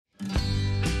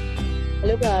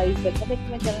Hello guys, welcome back to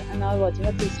my channel and now we're watching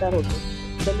a 3-star hotel.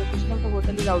 The location of the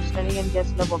hotel is outstanding and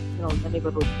guests love walking around the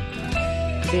neighborhood.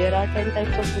 There are 10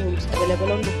 types of rooms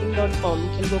available on booking.com. You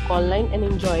can book online and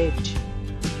enjoy it.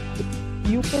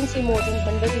 You can see more than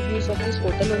 100 reviews of this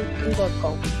hotel on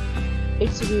booking.com.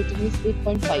 Its rating is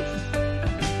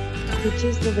 8.5, which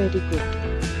is very good.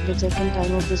 The check-in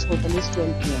time of this hotel is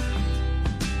 12 p.m.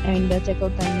 and the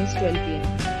check-out time is 12 p.m.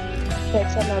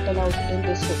 Pets are not allowed in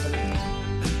this hotel.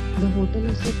 The hotel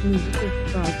accepts music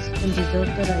cards and reserves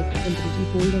the right to temporarily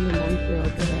hold an amount prior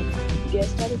to arrival.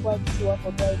 Guests are required to show a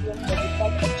photo ID and credit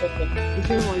card at check-in. If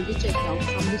you have already checked out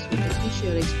from this hotel, please share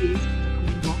your experience in the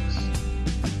comment box.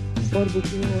 For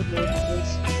booking or more details,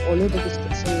 follow the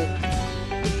description link.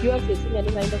 If you are facing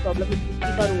any kind of problem with booking a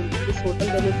room in this hotel,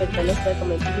 then you can tell us by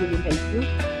commenting. We will help you.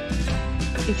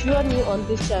 If you are new on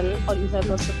this channel or you have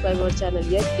not subscribed our channel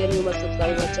yet, then you must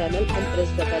subscribe our channel and press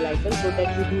the bell icon so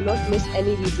that you do not miss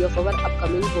any video of our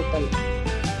upcoming hotel.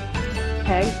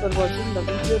 Thanks for watching the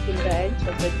video till the end.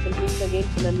 So let's meet again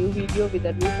in a new video with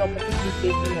a new property. Please stay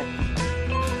happy.